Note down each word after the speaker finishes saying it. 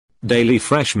Daily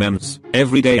fresh memes,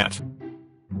 every day at.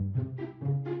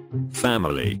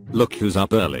 Family, look who's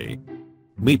up early.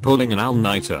 Me pulling an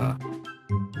all-nighter.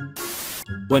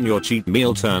 When your cheat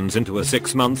meal turns into a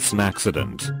 6 months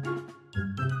accident.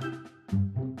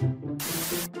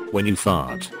 When you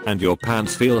fart and your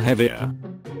pants feel heavier.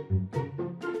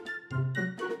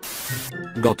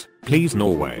 Got, please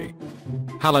Norway.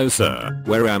 Hello sir,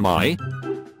 where am I?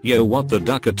 Yo, what the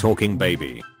duck a talking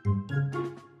baby.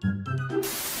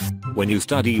 When you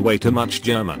study way too much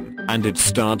German and it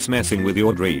starts messing with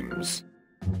your dreams.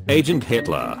 Agent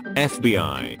Hitler,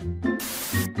 FBI.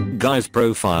 Guy's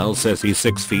profile says he's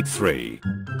 6'3".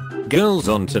 Girls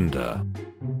on Tinder.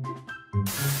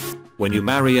 When you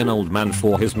marry an old man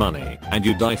for his money and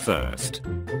you die first.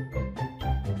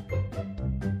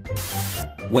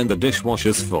 When the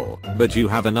dishwasher's full but you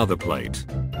have another plate.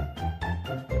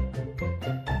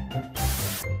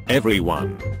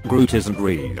 Everyone, Groot isn't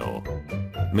real.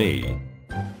 Me.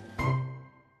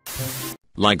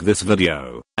 Like this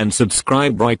video and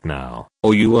subscribe right now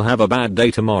or you will have a bad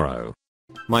day tomorrow.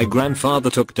 My grandfather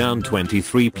took down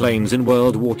 23 planes in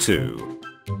World War II.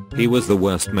 He was the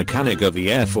worst mechanic of the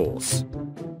Air Force.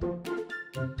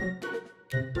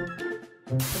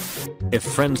 If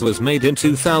Friends was made in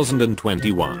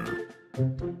 2021.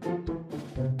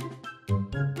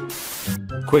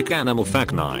 Quick animal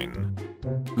fact 9.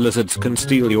 Lizards can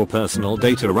steal your personal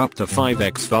data up to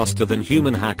 5x faster than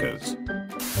human hackers.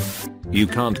 You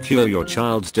can't cure your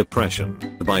child's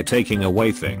depression by taking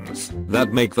away things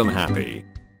that make them happy.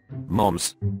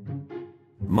 Moms.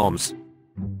 Moms.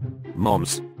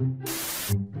 Moms.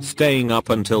 Staying up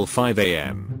until 5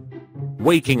 AM.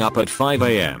 Waking up at 5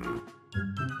 AM.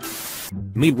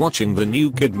 Me watching the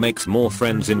new kid makes more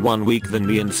friends in 1 week than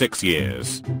me in 6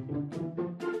 years.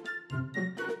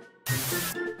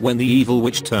 When the evil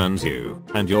witch turns you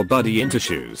and your buddy into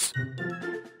shoes.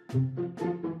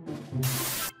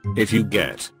 If you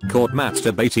get caught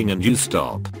masturbating and you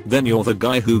stop, then you're the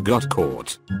guy who got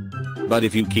caught. But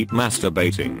if you keep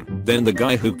masturbating, then the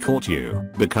guy who caught you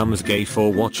becomes gay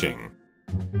for watching.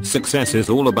 Success is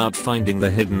all about finding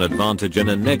the hidden advantage in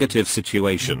a negative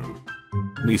situation.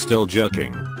 Me still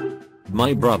jerking.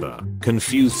 My brother,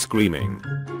 confused screaming.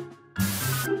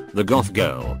 The goth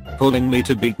girl, pulling me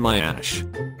to beat my ash.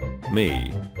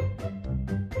 Me.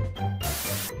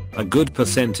 A good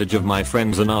percentage of my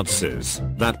friends are Nazis.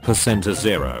 That percent is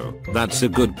 0. That's a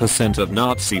good percent of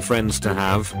Nazi friends to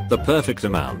have, the perfect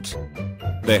amount.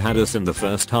 They had us in the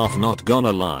first half, not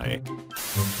gonna lie.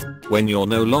 When you're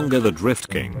no longer the Drift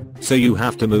King, so you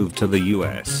have to move to the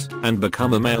US and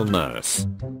become a male nurse.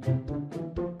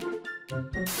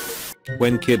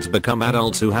 When kids become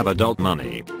adults who have adult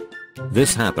money.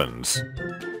 This happens.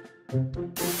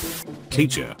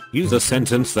 Teacher, use a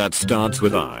sentence that starts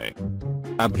with I.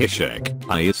 Abhishek,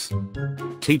 is.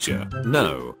 Teacher,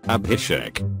 no,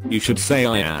 Abhishek. You should say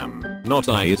I am, not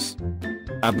is.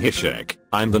 Abhishek,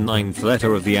 I'm the 9th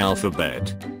letter of the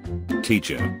alphabet.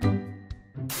 Teacher.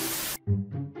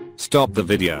 Stop the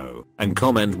video and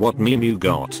comment what meme you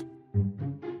got.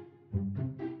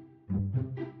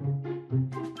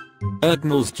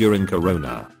 Urinals during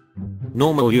Corona.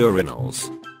 Normal urinals.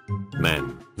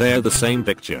 Men, they're the same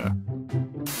picture.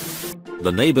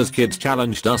 The neighbor's kids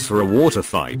challenged us for a water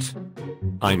fight.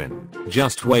 I'm in,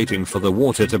 just waiting for the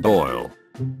water to boil.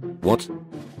 What?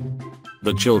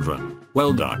 The children,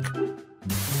 well duck.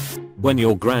 When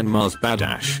your grandma's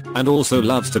badass and also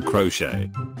loves to crochet.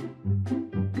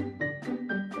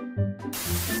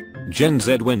 Gen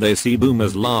Z when they see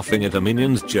boomers laughing at a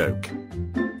Minions joke.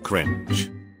 Cringe.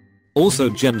 Also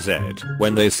Gen Z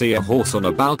when they see a horse on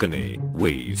a balcony,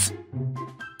 wheeze.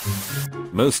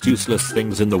 Most useless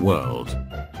things in the world.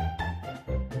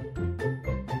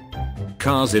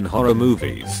 Cars in horror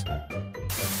movies.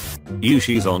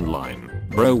 Yushi's online.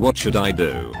 Bro, what should I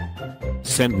do?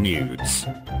 Send nudes.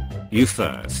 You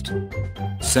first.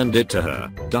 Send it to her,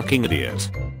 ducking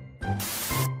idiot.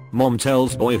 Mom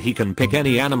tells boy he can pick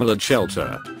any animal at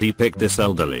shelter. He picked this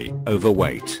elderly,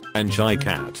 overweight, and shy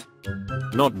cat.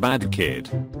 Not bad kid.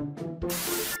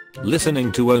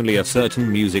 Listening to only a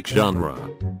certain music genre.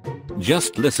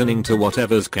 Just listening to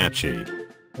whatever's catchy.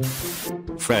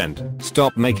 Friend,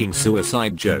 stop making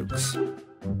suicide jokes.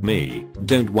 Me,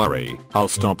 don't worry, I'll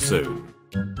stop soon.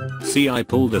 See, I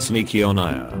pulled a sneaky on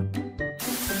air.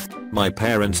 My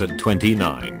parents at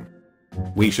 29.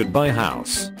 We should buy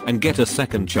house and get a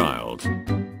second child.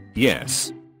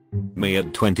 Yes. Me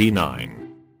at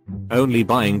 29. Only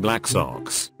buying black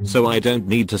socks, so I don't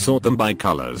need to sort them by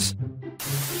colors.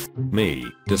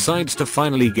 Me, decides to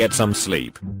finally get some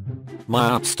sleep.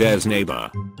 My upstairs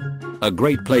neighbor. A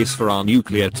great place for our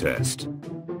nuclear test.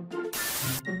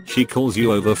 She calls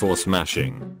you over for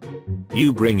smashing.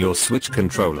 You bring your Switch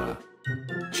controller.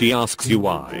 She asks you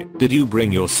why did you bring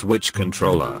your Switch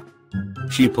controller.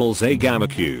 She pulls a gamma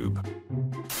cube.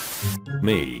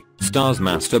 Me, stars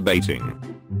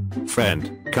masturbating.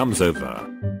 Friend, comes over.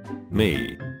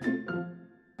 Me.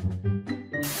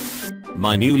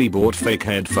 My newly bought fake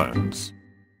headphones.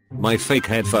 My fake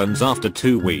headphones after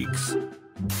 2 weeks.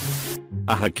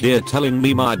 A hacker telling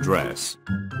me my address.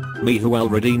 Me who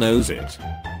already knows it.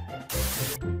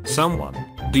 Someone,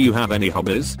 do you have any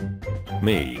hobbies?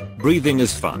 Me, breathing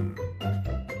is fun.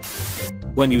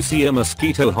 When you see a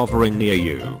mosquito hovering near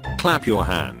you, clap your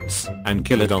hands and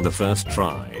kill it on the first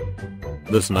try.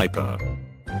 The sniper.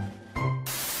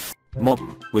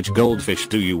 Mom, which goldfish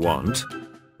do you want?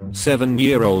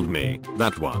 7-year-old me,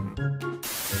 that one.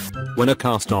 When a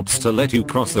car stops to let you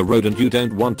cross the road and you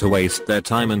don't want to waste their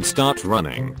time and start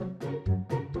running.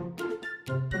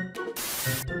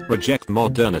 Reject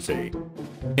modernity.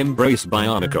 Embrace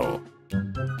Bionicle.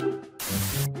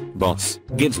 Boss,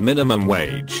 gives minimum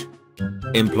wage.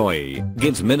 Employee,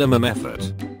 gives minimum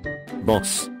effort.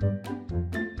 Boss.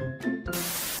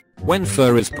 When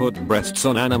fur is put breasts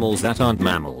on animals that aren't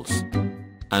mammals.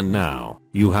 And now,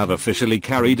 you have officially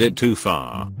carried it too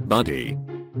far, buddy.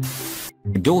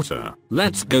 Daughter,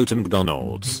 let's go to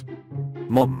McDonald's.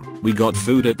 Mom, we got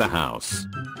food at the house.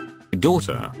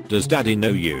 Daughter, does daddy know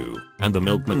you and the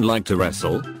milkman like to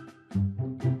wrestle?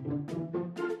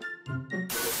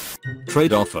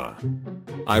 Trade offer.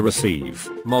 I receive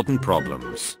modern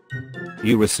problems.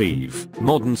 You receive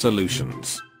modern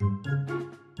solutions.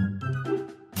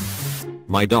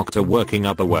 My doctor working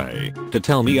up a way to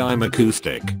tell me I'm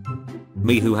acoustic.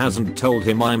 Me who hasn't told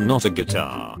him I'm not a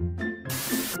guitar.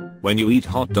 When you eat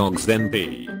hot dogs then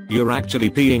pee, you're actually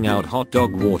peeing out hot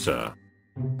dog water.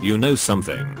 You know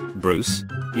something, Bruce?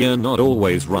 You're not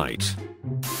always right.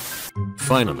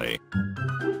 Finally.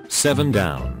 7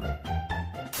 down.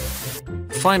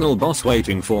 Final boss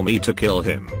waiting for me to kill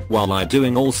him while I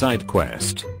doing all side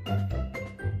quest.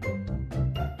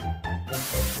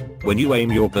 When you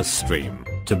aim your piss stream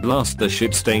to blast the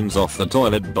shit stains off the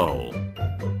toilet bowl.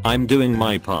 I'm doing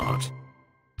my part.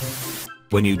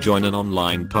 When you join an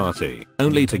online party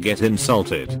only to get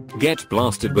insulted, get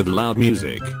blasted with loud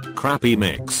music, crappy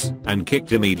mix, and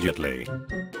kicked immediately.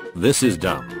 This is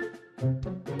dumb.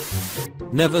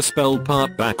 Never spell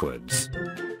part backwards.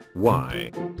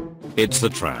 Why? It's a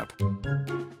trap.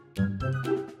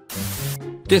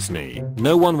 Disney,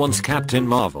 no one wants Captain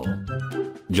Marvel.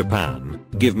 Japan,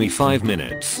 give me 5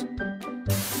 minutes.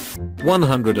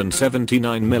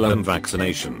 179 million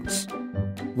vaccinations.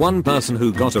 One person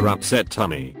who got her upset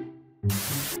tummy.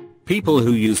 People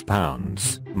who use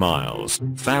pounds, miles,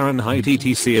 Fahrenheit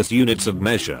etc as units of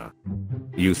measure.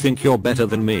 You think you're better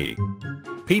than me?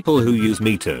 People who use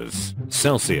meters,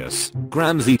 Celsius,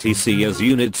 grams etc as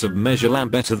units of measure am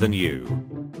better than you.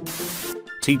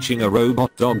 Teaching a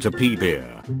robot dog to pee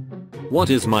beer. What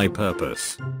is my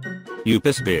purpose? You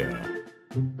piss beer.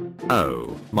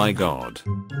 Oh my god.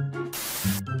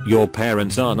 Your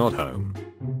parents are not home.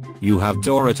 You have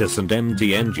Doritos and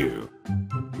MTNU.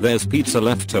 There's pizza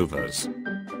leftovers.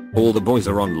 All the boys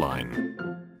are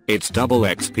online. It's double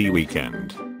XP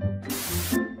weekend.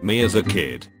 Me as a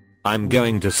kid. I'm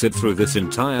going to sit through this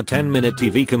entire 10-minute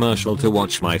TV commercial to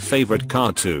watch my favorite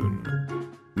cartoon.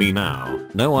 Me now,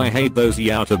 no I hate those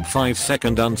out of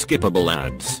 5-second unskippable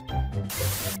ads.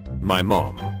 My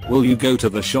mom, will you go to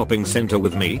the shopping center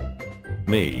with me?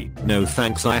 Me, no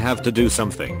thanks I have to do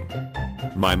something.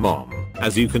 My mom,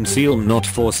 as you can see I'm not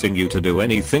forcing you to do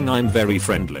anything I'm very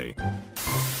friendly.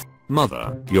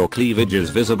 Mother, your cleavage is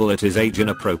visible it is age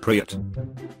inappropriate.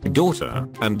 Daughter,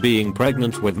 and being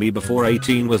pregnant with me before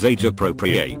 18 was age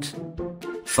appropriate.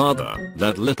 Father,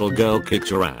 that little girl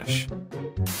kicked your ass.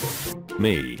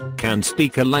 Me, can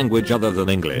speak a language other than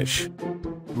English.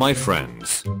 My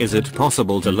friends, is it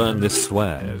possible to learn this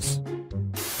swears?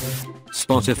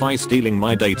 Spotify stealing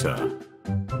my data.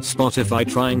 Spotify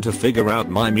trying to figure out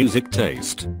my music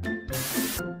taste.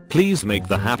 Please make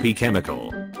the happy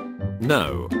chemical.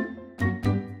 No.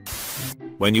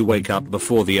 When you wake up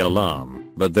before the alarm,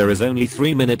 but there is only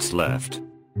 3 minutes left.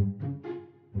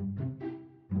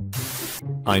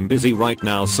 I'm busy right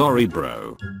now, sorry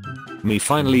bro. Me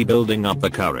finally building up the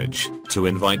courage to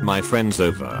invite my friends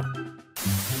over.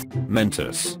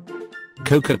 Mentos.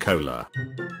 Coca-Cola.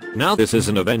 Now this is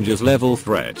an Avengers level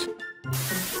threat.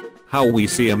 How we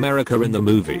see America in the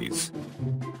movies.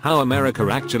 How America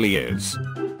actually is.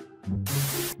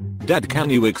 Dad, can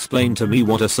you explain to me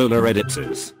what a solar ellipse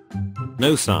is?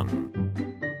 No son.